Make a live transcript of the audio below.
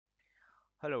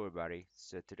Hello everybody,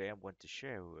 so today I want to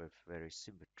share a very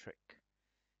simple trick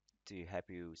to help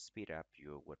you speed up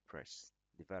your WordPress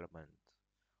development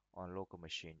on local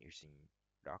machine using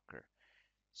Docker.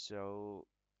 So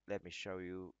let me show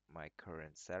you my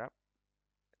current setup.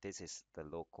 This is the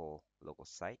local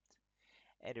site,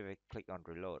 and if I click on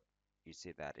reload, you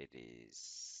see that it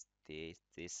is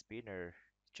this spinner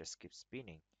just keeps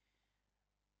spinning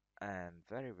and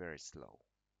very slow.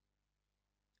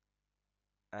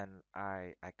 And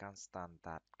I can't stand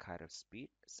that kind of speed,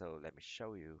 so let me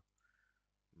show you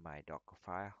my Docker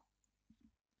file.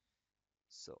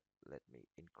 So let me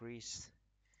increase.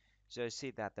 So you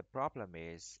see that the problem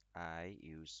is I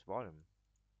use volume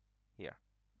here.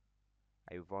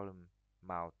 I volume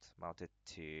mounted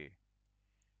to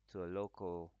a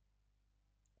local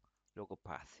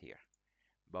path here,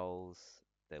 both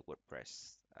the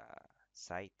WordPress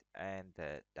site and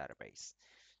the database.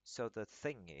 So the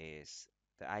thing is,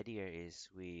 the idea is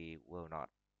we will not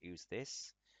use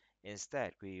this.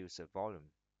 Instead, we use a volume.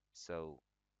 So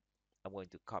I'm going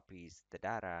to copy the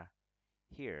data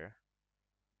here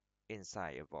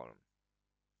inside a volume.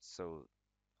 So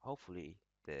hopefully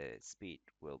the speed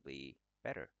will be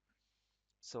better.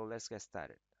 So let's get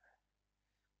started.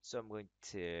 So I'm going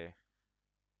to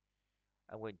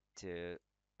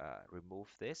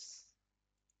remove this.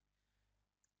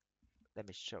 Let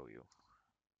me show you.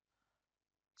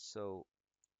 So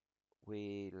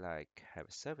we like have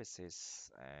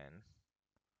services and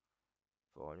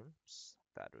volumes.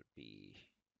 That would be,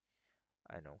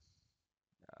 I know,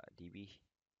 DB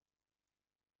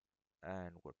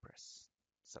and WordPress,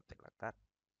 something like that.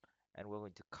 And we're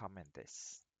going to comment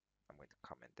this. I'm going to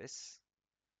comment this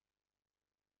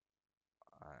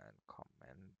and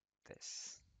comment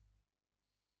this.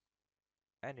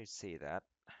 And you see that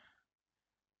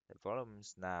the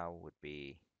volumes now would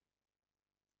be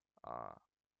uh,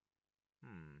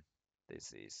 hmm,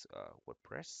 this is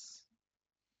WordPress,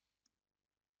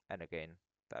 and again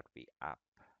that would be app,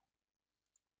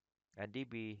 and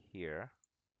DB here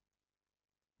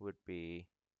would be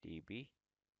DB,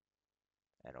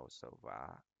 and also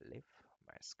var lib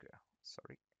MySQL.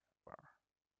 Sorry, var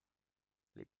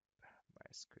lib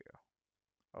MySQL.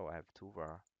 Oh, I have two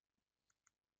var,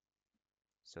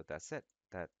 so that's it.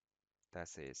 That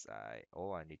is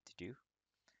all I need to do.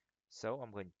 So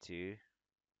I'm going to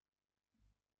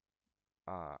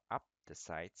up the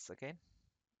sites again,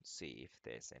 see if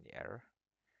there's any error.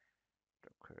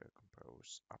 Docker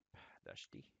compose up dash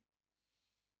d.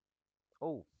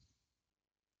 Oh,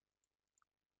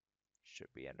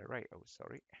 should be on the right. Oh,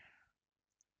 sorry.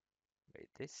 Wait,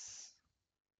 this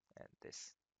and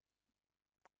this.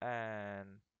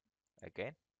 And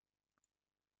again,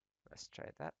 let's try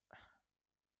that.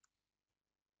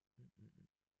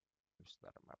 It's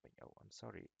not a mapping. Oh, I'm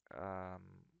sorry.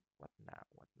 What now?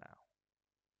 What now?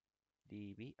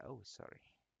 DB. Oh, sorry.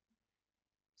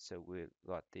 So we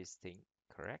got this thing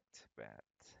correct, but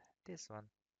this one,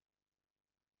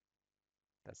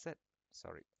 that's it.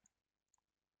 Sorry.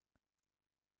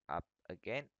 Up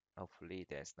again. Hopefully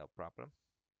there's no problem.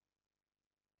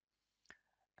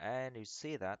 And you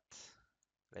see that.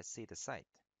 Let's see the site.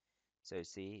 So you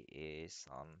see is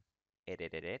on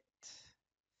edit.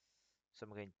 So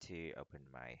I'm going to open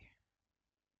my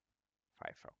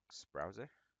Firefox browser.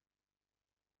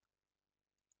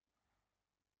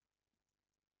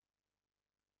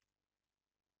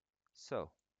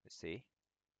 So you see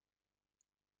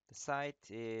the site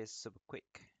is super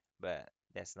quick, but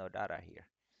there's no data here.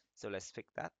 So let's fix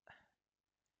that.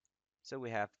 So we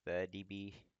have the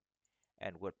DB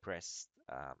and WordPress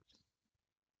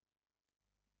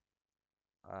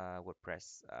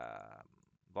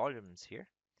volumes here.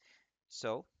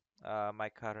 So my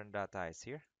current data is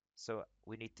here. So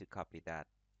we need to copy that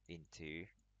into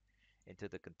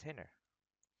the container.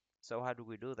 So how do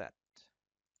we do that?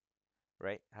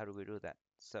 Right? How do we do that?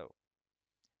 So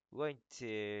we're going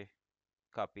to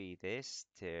copy this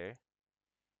to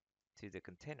the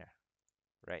container,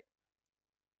 right?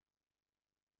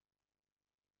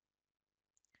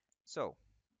 So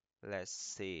let's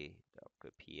see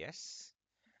Docker PS.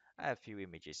 I have a few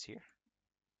images here,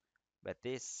 but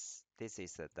this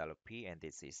is the .p and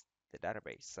this is the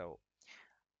database. So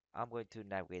I'm going to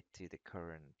navigate to the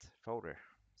current folder,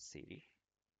 cd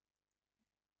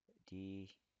d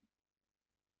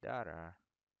data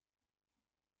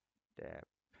deb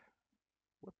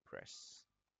WordPress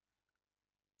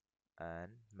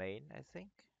and main. I think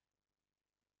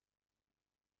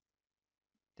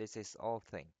this is all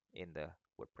thing in the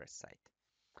WordPress site.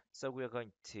 So we're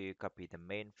going to copy the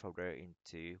main folder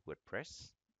into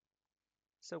WordPress.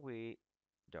 So we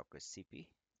docker cp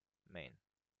main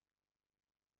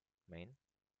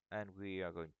and we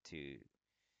are going to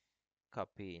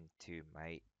copy into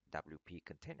my WP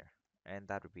container, and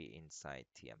that will be inside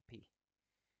TMP.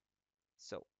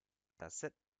 So that's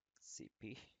it,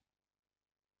 CP,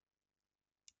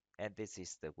 and this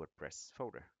is the WordPress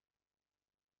folder.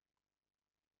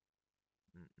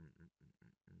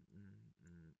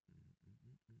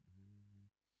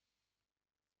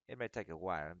 It may take a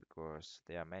while because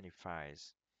there are many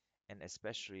files, and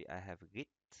especially I have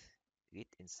Git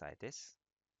inside this,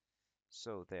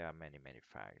 so there are many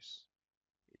files.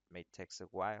 It may take a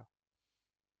while.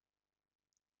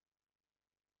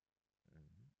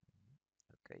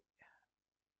 Okay,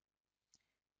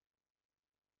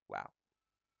 wow,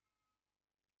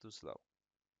 too slow,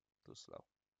 too slow.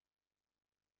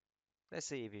 Let's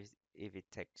see if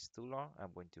it takes too long.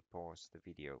 I'm going to pause the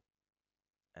video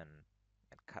and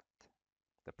cut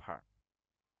the part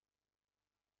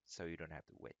so you don't have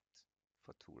to wait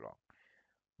for too long.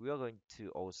 We are going to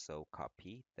also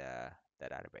copy the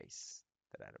database.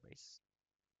 The database.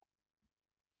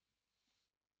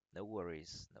 No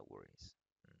worries, no worries.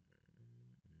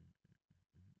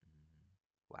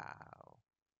 Wow.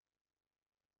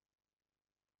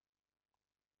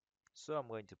 So I'm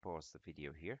going to pause the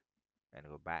video here and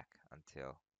go back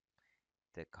until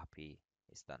the copy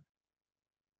is done.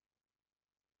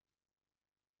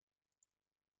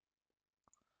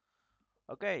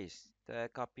 Okay, the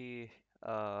copy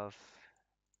of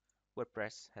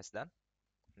WordPress has done.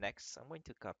 Next, I'm going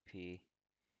to copy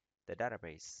the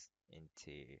database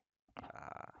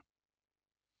uh,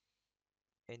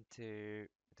 into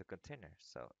the container.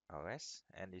 So OS,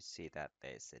 and you see that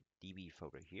there's a DB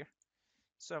folder here.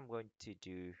 So I'm going to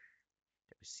do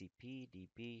WCP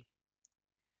DB,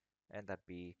 and that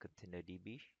be container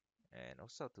DB, and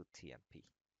also to TMP.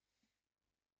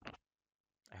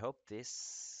 I hope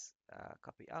this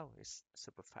copy out is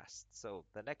super fast. So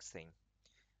the next thing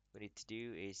we need to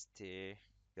do is to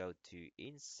go to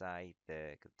inside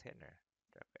the container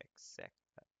exec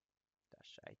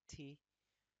 -it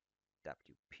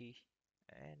wp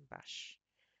and bash,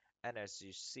 and as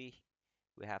you see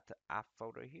we have the app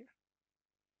folder here,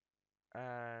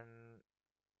 and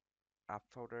app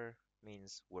folder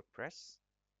means WordPress.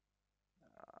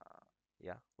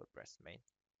 Yeah, WordPress main.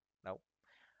 No,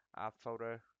 app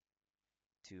folder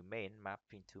to main,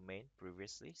 mapping to main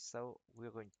previously, so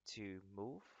we're going to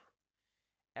move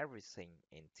everything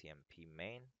in TMP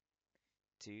main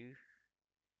to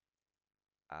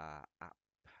app,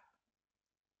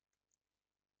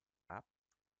 app,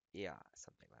 yeah,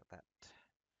 something like that.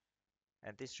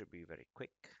 And this should be very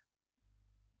quick.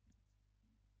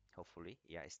 Hopefully,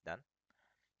 yeah, it's done.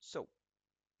 So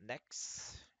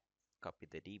next, copy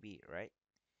the DB, right?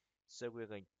 So we're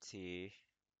going to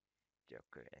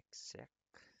docker exec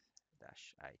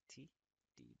 -it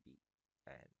db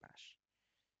and bash.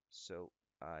 So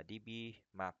db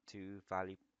map to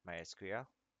valid MySQL.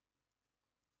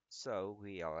 So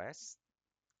we ls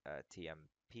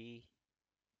tmp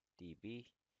db.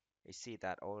 You see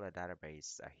that all the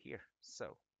databases are here.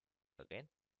 So again,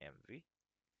 mv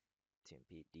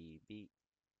tmp db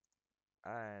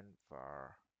and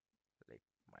for like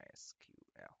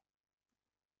MySQL,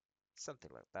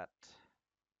 something like that.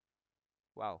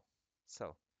 Wow.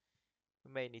 So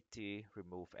we may need to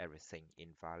remove everything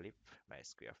invalid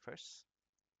MySQL first.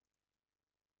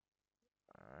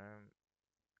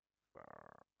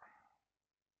 For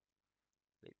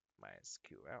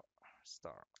MySQL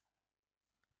start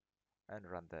and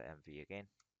run the MV again.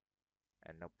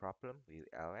 And no problem, we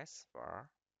ls for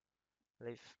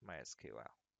leave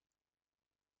MySQL.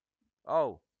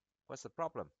 Oh, what's the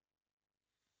problem?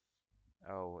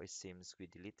 Oh, it seems we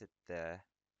deleted the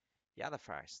other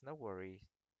files. No worry,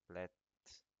 let's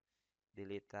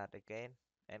delete that again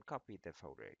and copy the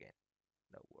folder again.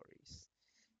 No worries.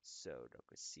 So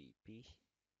docker cp,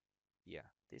 yeah,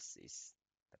 this is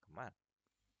the command.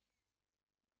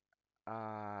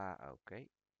 Okay,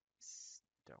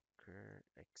 docker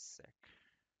exec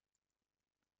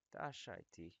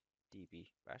 -it db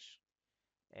bash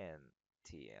and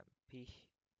tmp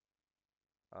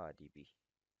db.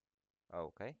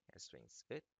 Okay, everything's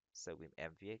good. So with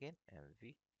mv again,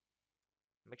 mv,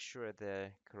 make sure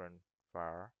the current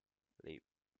var lib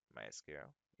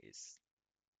MySQL is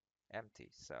empty.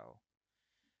 So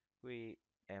we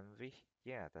mv,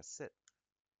 yeah, that's it.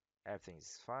 Everything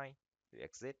is fine. We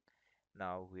exit.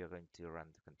 Now we are going to run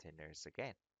the containers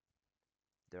again.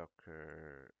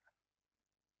 Docker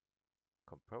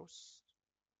compose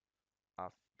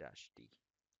of -d,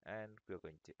 and we're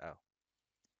going to, oh,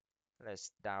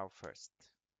 let's down first.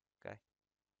 Okay.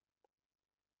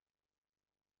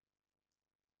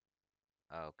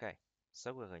 Okay.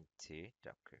 So we're going to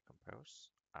docker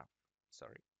compose Alt,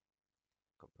 sorry,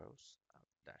 compose Alt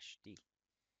dash D.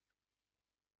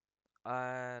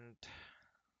 And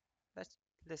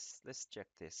let's let's check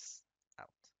this out.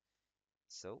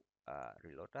 So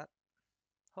reload that.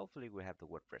 Hopefully we have the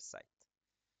WordPress site.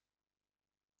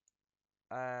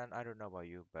 And I don't know about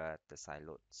you, but the site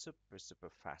loads super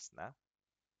fast now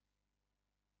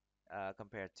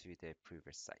compared to the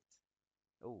previous site.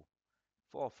 Oh,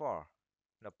 404.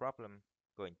 No problem.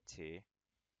 Going to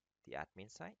the admin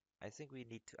site. I think we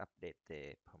need to update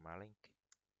the permalink,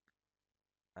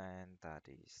 and that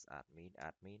is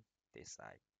admin. This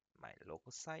site, my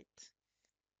local site.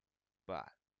 But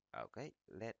okay,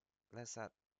 let's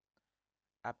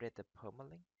update the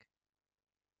permalink.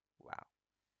 Wow,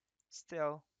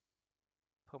 still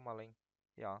permalink.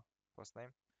 Yeah, first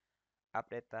name.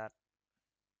 Update that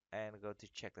and go to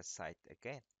check the site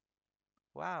again.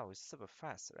 Wow, it's super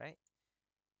fast, right?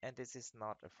 And this is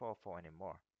not a 404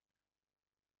 anymore.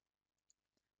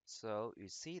 So you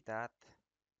see that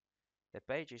the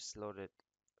page is loaded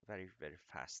very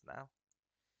fast now.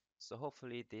 So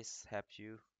hopefully this helps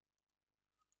you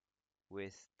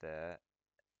with the,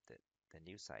 the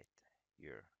new site,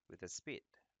 your with the speed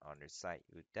on your site,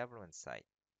 your development site.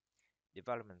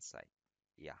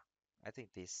 Yeah, I think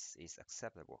this is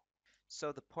acceptable.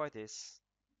 So the point is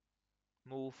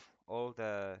move all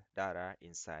the data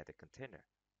inside the container,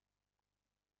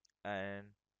 and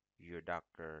your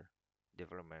Docker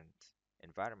development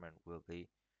environment will be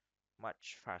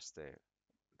much faster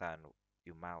than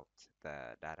you mount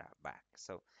the data back.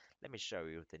 So let me show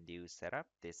you the new setup.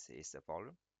 This is the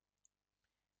volume.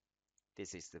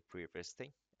 This is the previous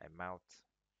thing. I mount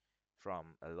from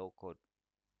a local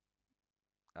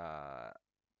uh,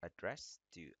 address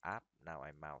to app. Now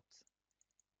I mount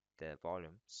the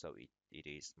volume, so it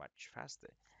is much faster.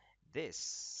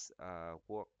 This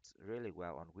worked really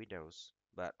well on Windows,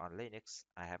 but on Linux,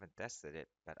 I haven't tested it,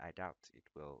 but I doubt it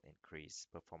will increase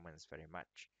performance very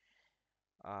much.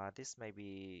 This may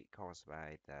be caused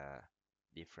by the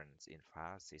difference in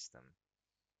file system.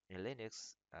 In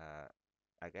Linux,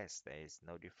 I guess there is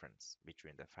no difference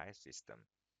between the file system,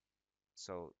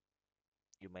 so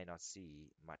you may not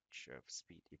see much of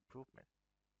speed improvement.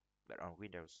 But on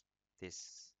Windows,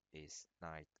 this is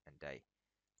night and day.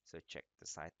 So check the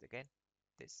site again.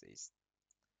 This is,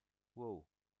 whoa,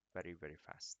 very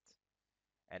fast.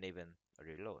 And even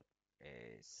reload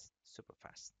is super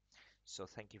fast. So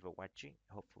thank you for watching.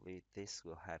 Hopefully this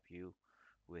will help you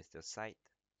with the site.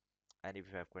 And if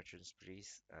you have questions,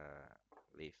 please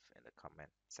leave in the comment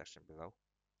section below.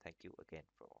 Thank you again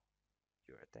for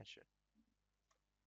your attention.